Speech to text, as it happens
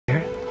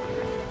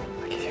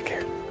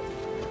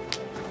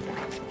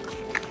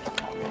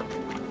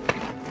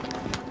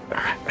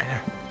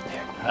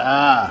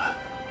Ah,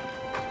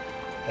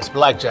 that's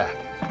Blackjack.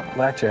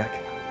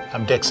 Blackjack.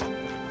 I'm Dixon.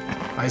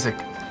 Isaac.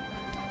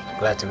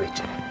 Glad to meet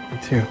you.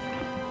 Me too.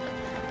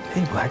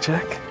 Hey,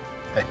 Blackjack.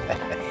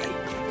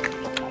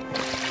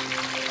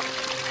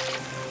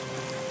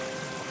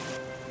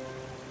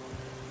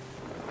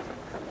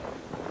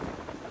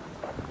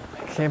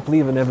 I can't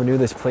believe I never knew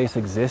this place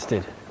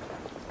existed.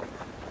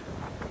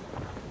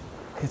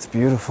 It's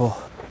beautiful.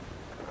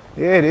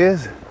 Yeah, it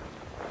is.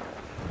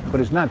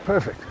 But it's not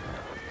perfect.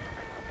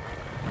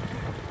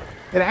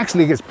 It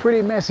actually gets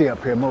pretty messy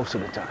up here most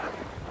of the time.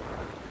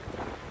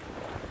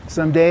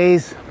 Some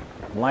days,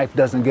 life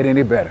doesn't get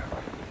any better.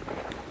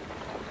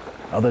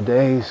 Other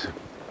days,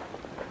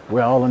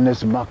 we're all in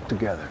this muck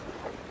together.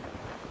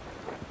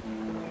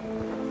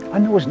 I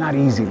know it's not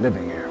easy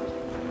living here,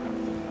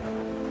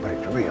 but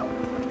it's real.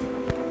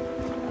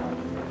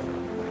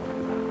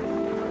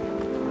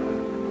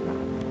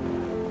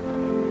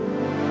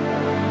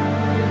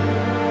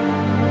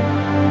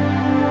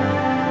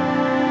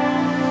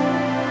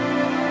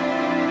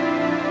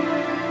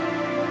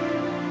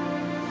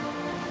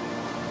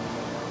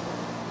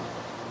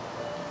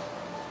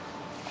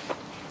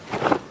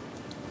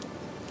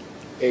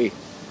 Hey.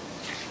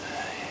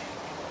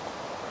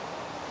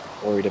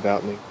 Worried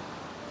about me?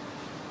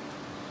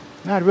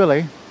 Not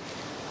really.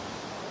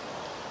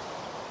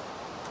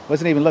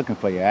 Wasn't even looking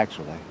for you,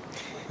 actually.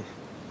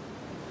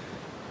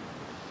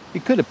 You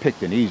could have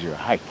picked an easier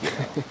hike, you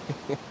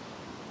know.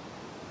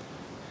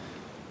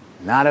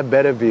 Not a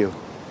better view.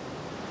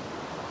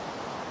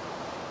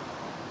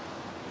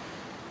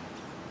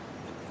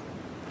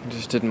 I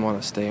just didn't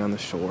want to stay on the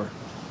shore.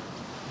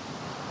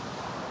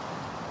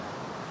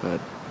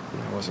 But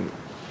I wasn't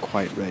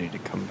quite ready to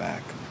come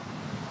back.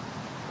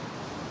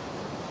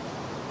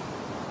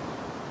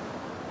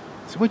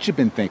 So what you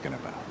been thinking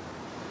about?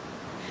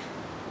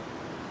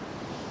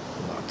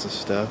 Lots of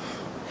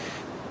stuff.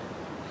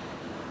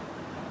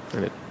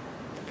 And it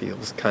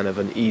feels kind of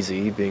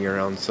uneasy being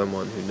around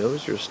someone who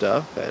knows your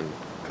stuff and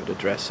could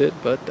address it,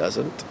 but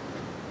doesn't.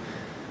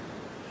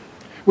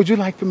 Would you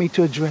like for me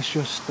to address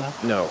your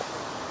stuff? No,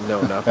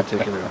 not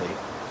particularly.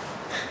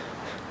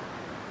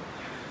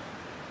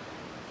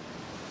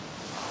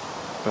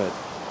 But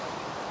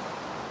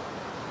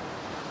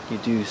you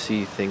do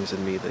see things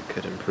in me that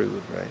could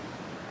improve, right?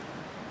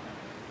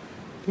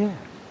 Yeah.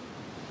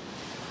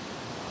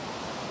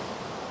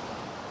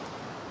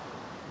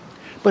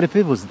 But if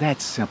it was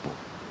that simple,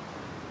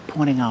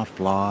 pointing out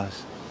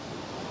flaws,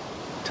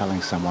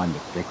 telling someone to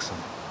fix them,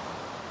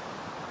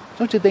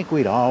 don't you think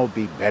we'd all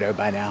be better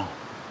by now?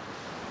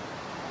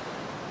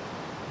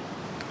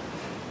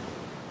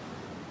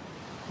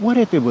 What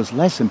if it was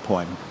less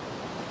important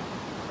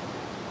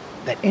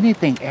that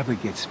anything ever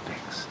gets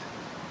fixed?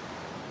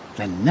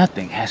 Then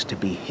nothing has to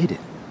be hidden.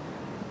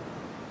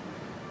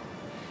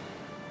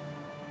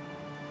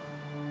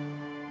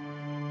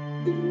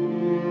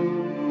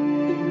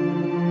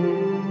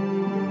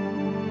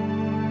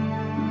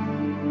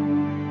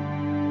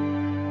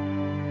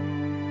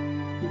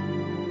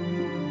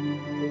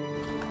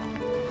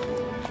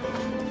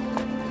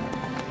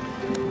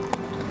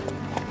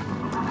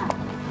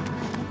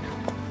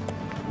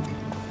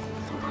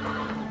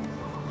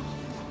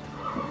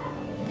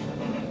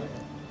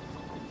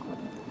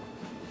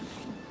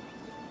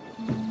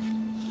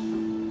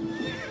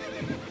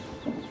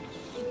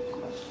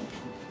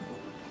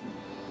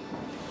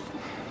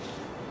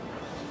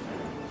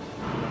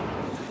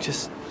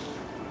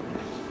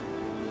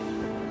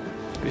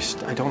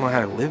 I don't know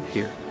how to live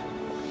here.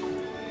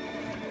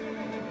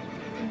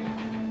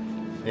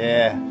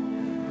 Yeah.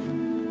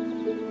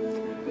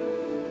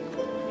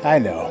 I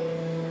know.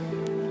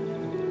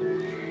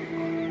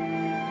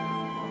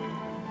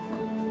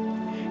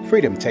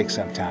 Freedom takes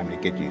some time to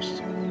get used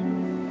to.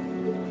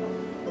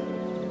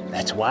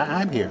 That's why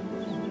I'm here.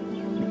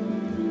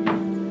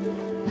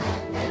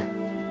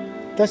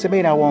 Doesn't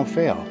mean I won't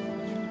fail.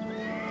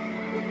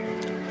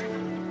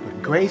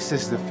 But grace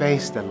is the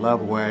face that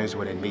love wears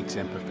when it meets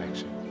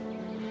imperfection.